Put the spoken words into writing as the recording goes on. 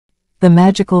The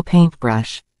magical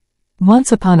paintbrush.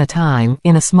 Once upon a time,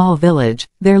 in a small village,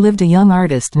 there lived a young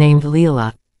artist named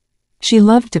Leela. She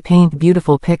loved to paint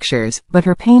beautiful pictures, but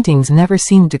her paintings never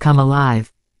seemed to come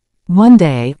alive. One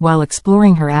day, while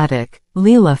exploring her attic,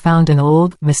 Leela found an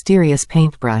old, mysterious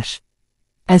paintbrush.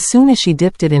 As soon as she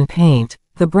dipped it in paint,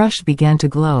 the brush began to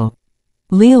glow.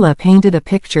 Leela painted a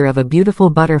picture of a beautiful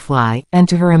butterfly, and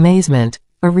to her amazement,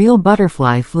 a real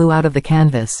butterfly flew out of the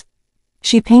canvas.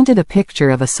 She painted a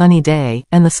picture of a sunny day,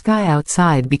 and the sky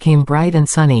outside became bright and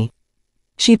sunny.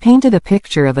 She painted a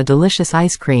picture of a delicious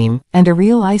ice cream, and a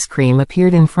real ice cream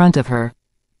appeared in front of her.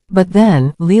 But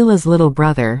then, Leela's little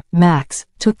brother, Max,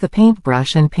 took the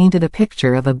paintbrush and painted a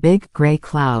picture of a big, gray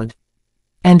cloud.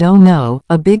 And oh no,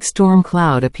 a big storm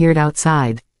cloud appeared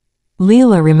outside.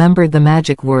 Leela remembered the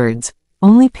magic words,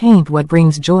 "Only paint what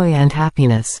brings joy and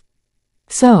happiness."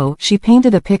 So, she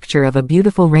painted a picture of a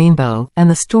beautiful rainbow, and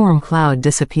the storm cloud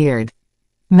disappeared.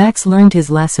 Max learned his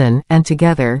lesson, and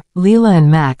together, Leela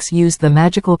and Max used the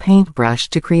magical paintbrush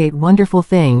to create wonderful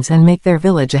things and make their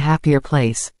village a happier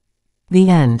place. The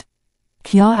end.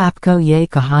 Kya aapko ye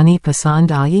kahani pasand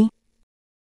aayi?